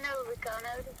هدا به نو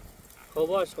بکنه خب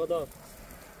باش خدا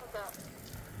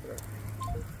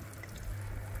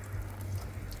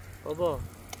بابا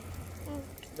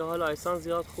ده حالا ایسان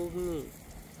زیاد خوب نیست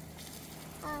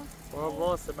ما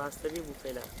واسه بستری بود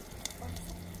فعلا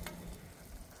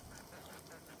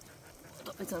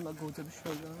بزن با گوته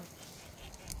بشون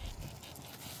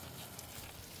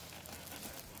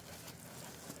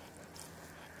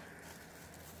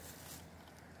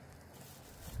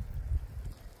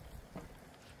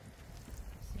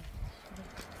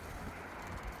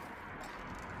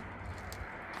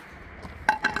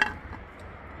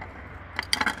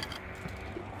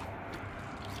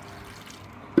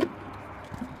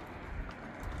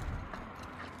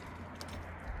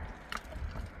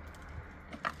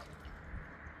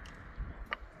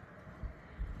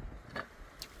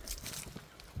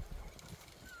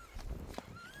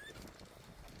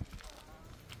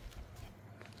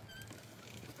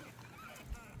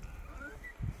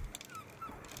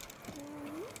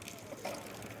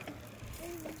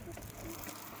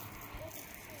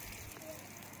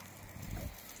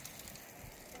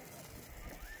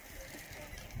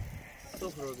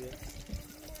رو بیا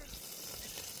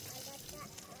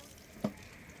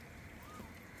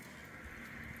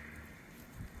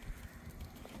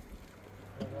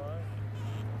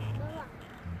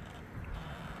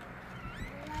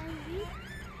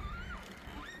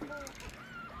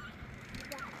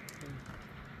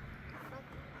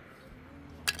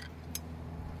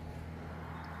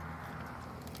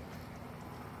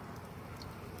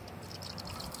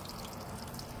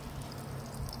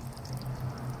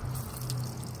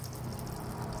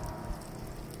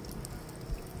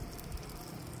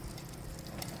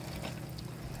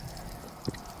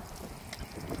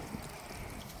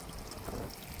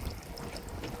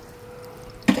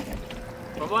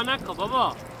بابا نکن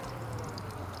بابا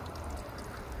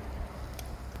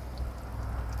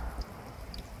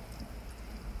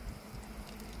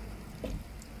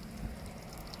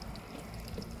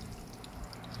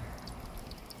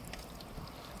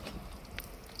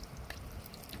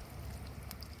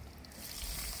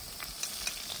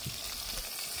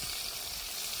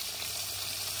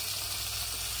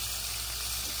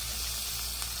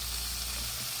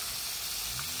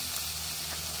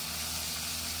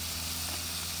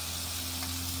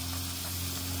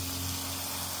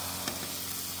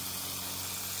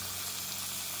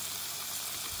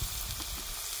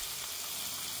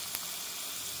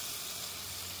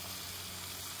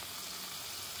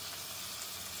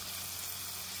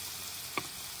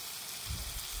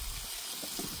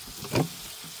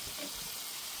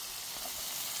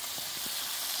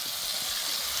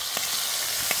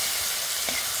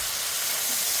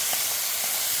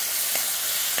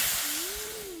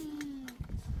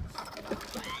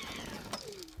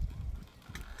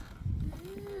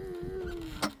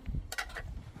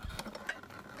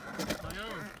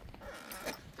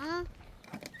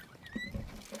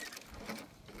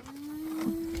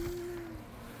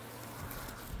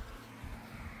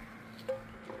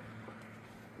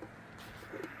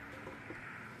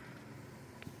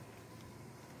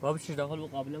بابا چیز داخل و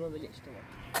قابل ما ولی اشتباه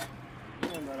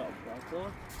اینم برای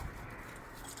اپراتور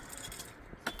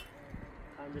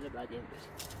هندل بعدی هم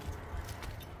بشه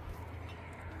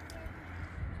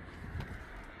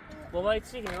بابا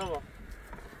چی کنی بابا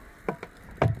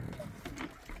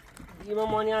دیگه ما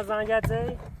مانی از زنگت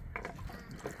زی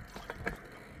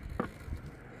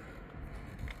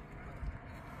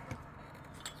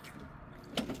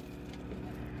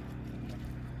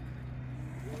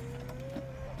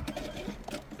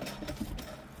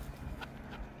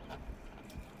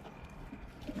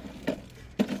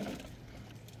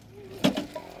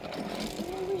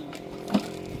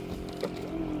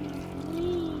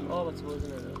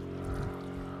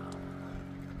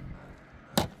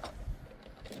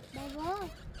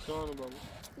جانو بابا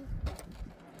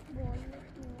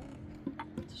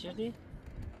چی شدی؟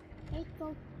 یک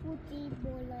کپوتی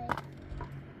بالای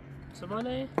چه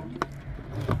بالایی؟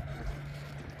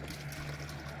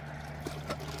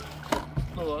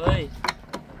 بابا ای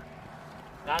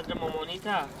قدر مامانی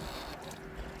تا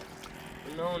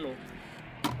نونو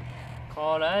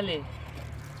کار علی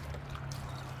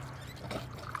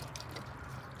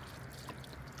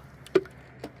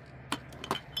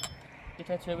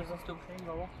یه چای بزنست تو بخیری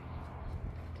بابا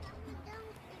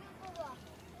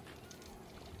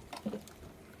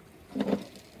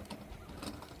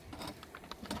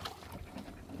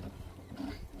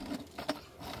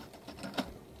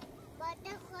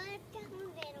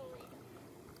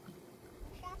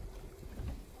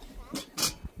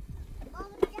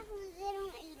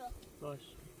باش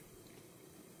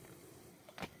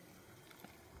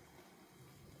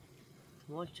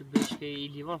ما چه بشکه ای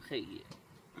لیوان خیلیه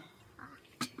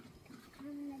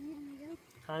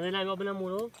خنده نمی آبنم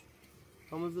مورو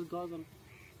همون گاز دارم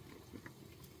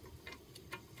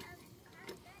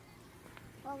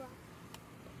بابا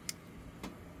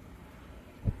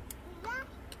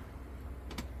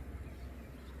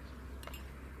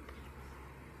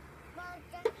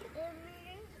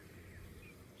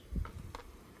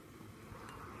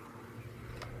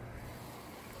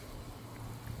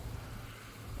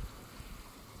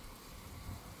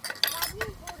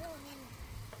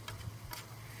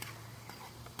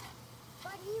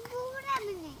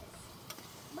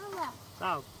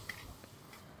Sağ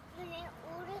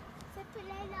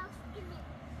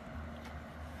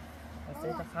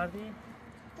Sen تخردی؟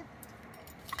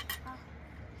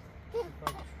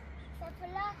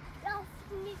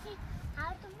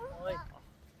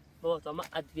 بابا تا من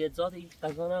ادویه‌جات این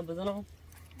غذا هم بزنم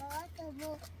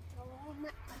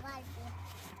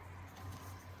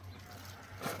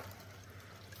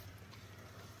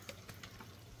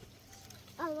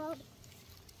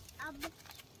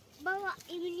بابا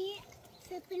ایمنی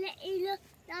سپله ایلو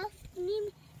راستیم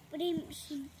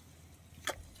بریمشیم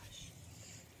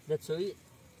دتسوی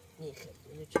نیخه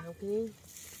اینو چند کنیم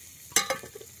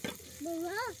بابا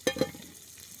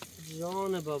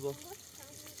جان بابا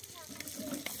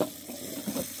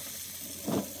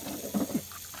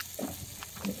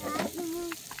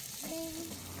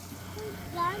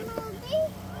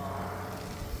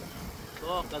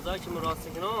با غذایی که من راست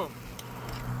کنم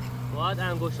باید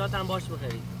انگشتات هم باش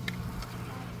بخری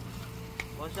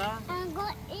باشه؟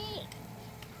 انگار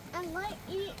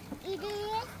ایده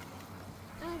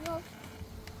انگار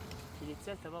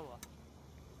کلیتسه بابا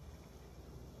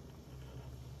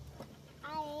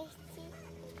آیستی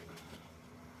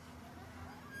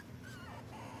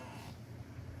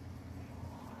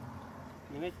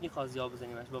نمیت میخواد زیاد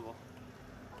بزنیمش بابا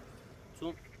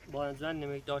چون بارنزون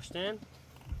نمیت داشتن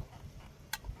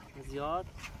زیاد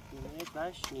نمیت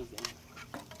بش میزنیم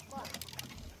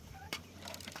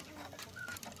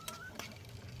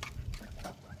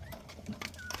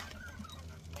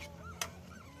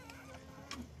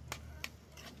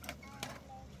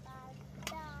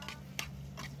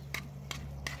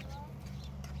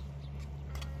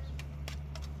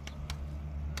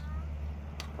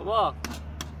بابا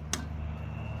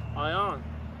آیان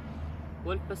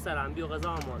گل پسرم بیو غذا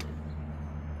آماده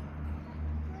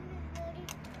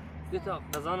بیا تا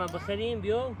غذا نا بخریم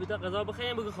بیا تا غذا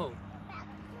بخریم بگو خوب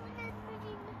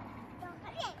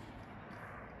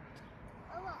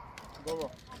بابا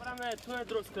برام تو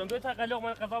درست کنم بیا تا قلق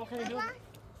من غذا بخریم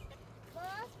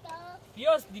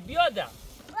بیا بیادم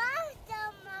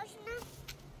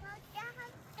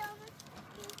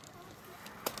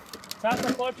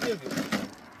سخت پارت بیا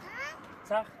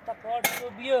سخت پارت بیا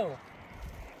بیار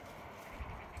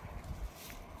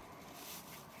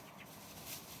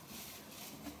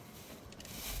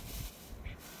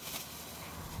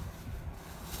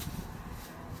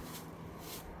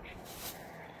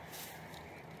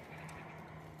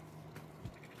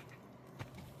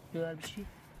بشی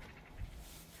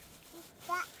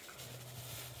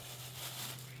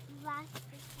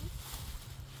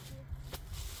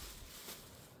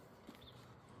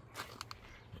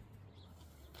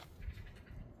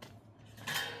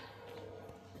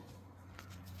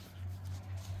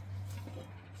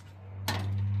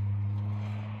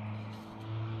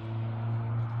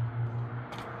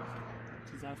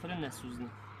زعفران نسوزنی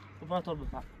خب برو طور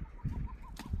بفر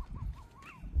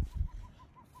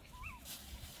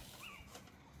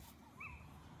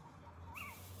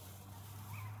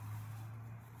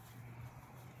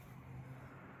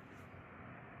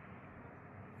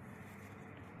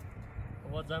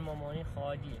بابا زن مامانی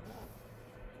خالیه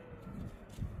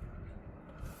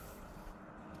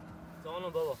جانو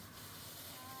بابا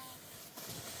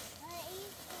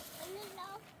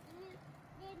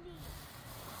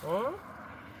ها؟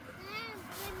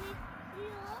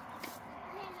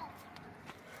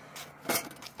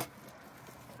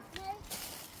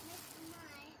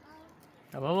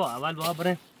 بابا اول بابا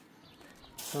بریم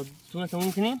تو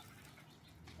تموم کنیم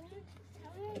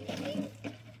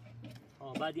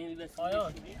بعد یه میبه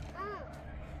سایان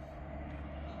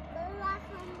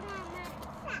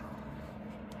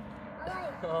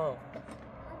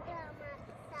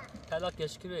کلا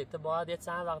کشکی تو باید یه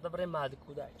چند وقت برای مهد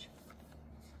کودک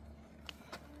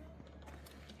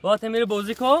با میره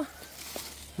بازی کن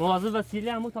مواظب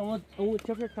وسیله همون تا اون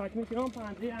چفت تکمیل کنم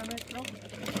پنجره همه رو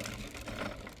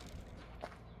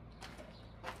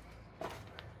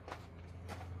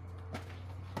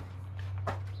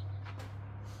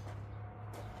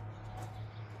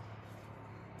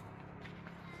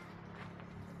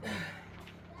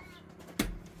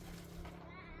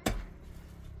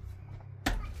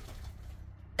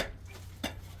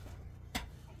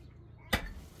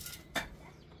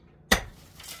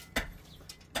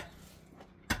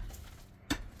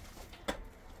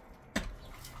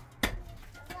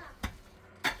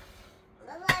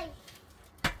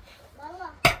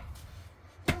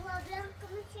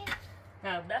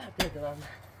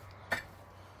Tamam.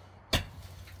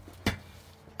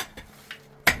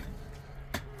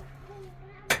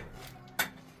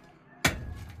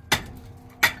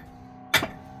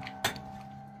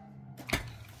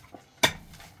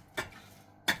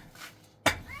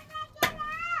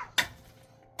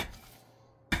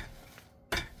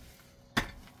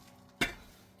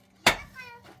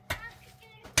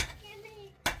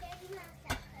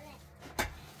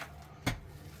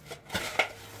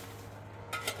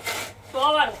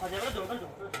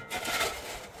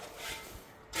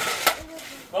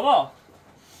 بابا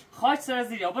خاک سر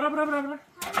زیری برا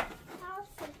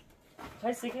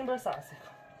خاک سکین برا سر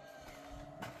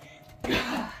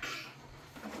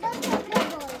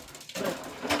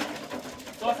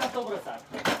تو برا سر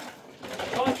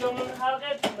خاک شمون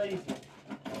حلقه بریزی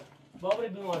بابا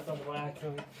بیمارستان رو باید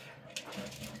کنی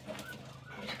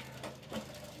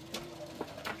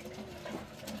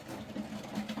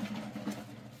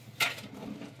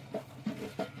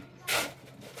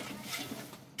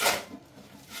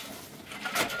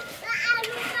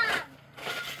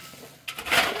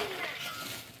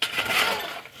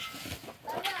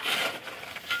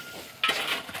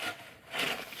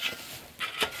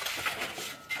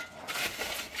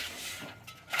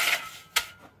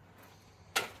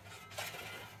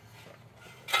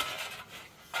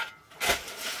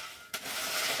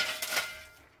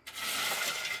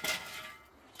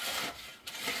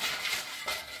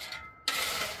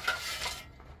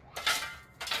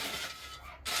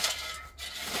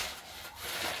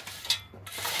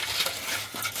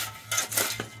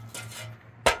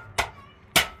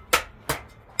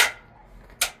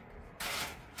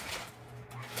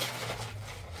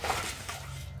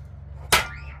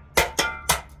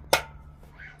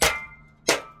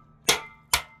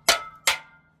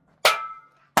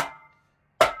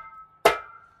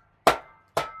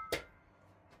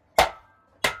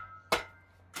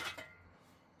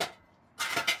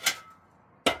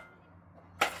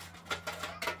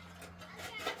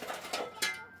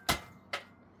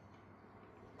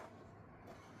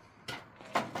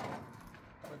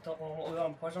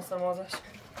Ulan pajam sarmazаш.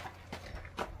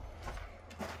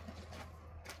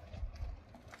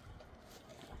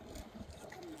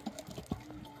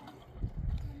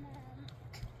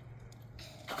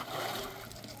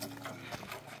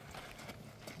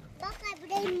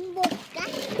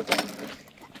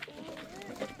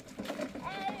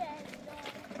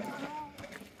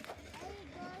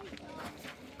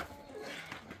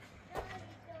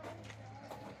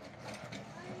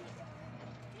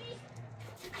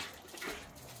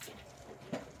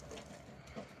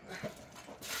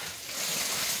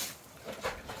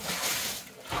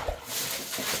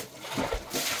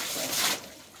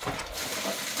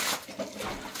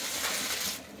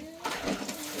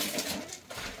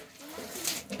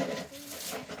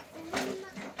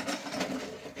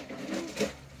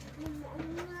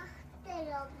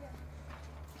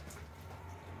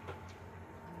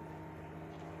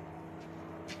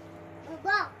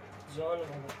 جان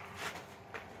بابا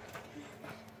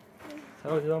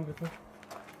سلام جان بکن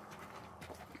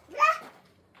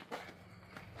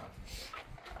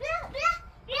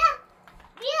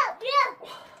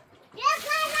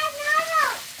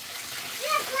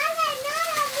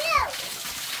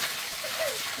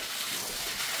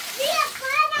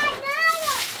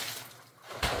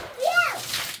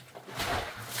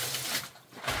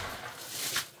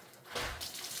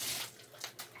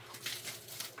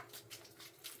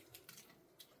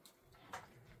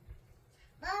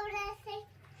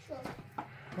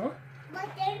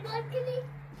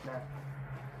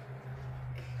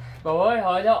بابای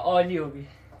حالا عالی و بی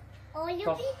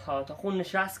تا خون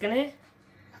نشست کنه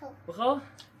بخواه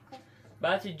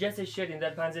بعد چی جسش شدیم در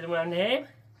پنزیره مونم نهیم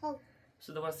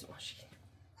بسو دوباره سیمان شکیم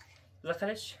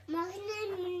بزاقلش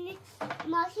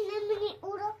ماشینه منی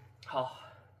او رو ها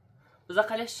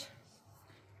بزاقلش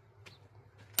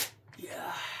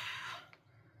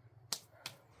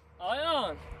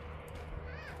آیان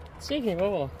چیکه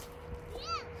بابا؟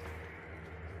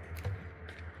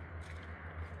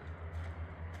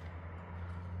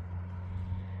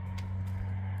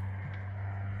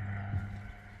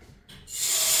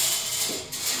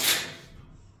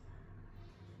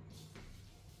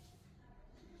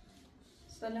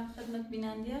 سلام خدمت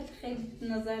بینندگان. خیلی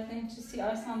نظر داریم چیزی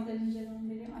آیسان داریم جلوم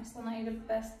بریم. آیسان ایره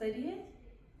بستریه.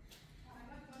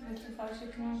 خواهش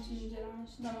کنم چی جلومش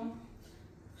دارم.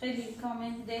 خیلی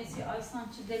کامنت دیسی آیسان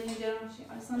چی داریم جلومش.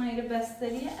 آیسان ایره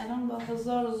بستریه. الان با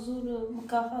هزار زور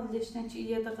مکافات داشتن چی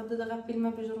یه دقیقه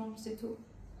فیلم بجرم سیتو.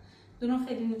 دونو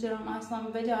خیلی نجرم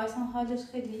آیسان ولی آیسان حالش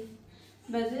خیلی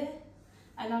بده.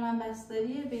 الان هم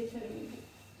بستریه بهتر میگه.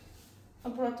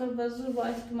 اپراتور بزرگ با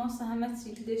التماس همه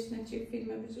چی داشتن چی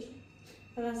فیلم بجرم.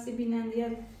 راستی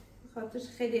بینندگان خاطرش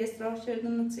خیلی اصرار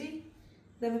کردن نتی.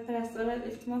 دم پرستاره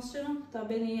التماس شدم تا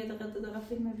بین یه دقیقه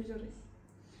فیلم بجرم.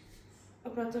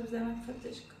 اپراتور زحمت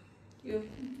خودش کن.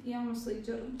 یا مصیبت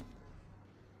جرم.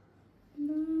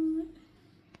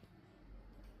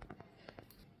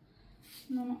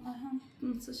 نه هم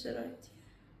نصف شرایطی.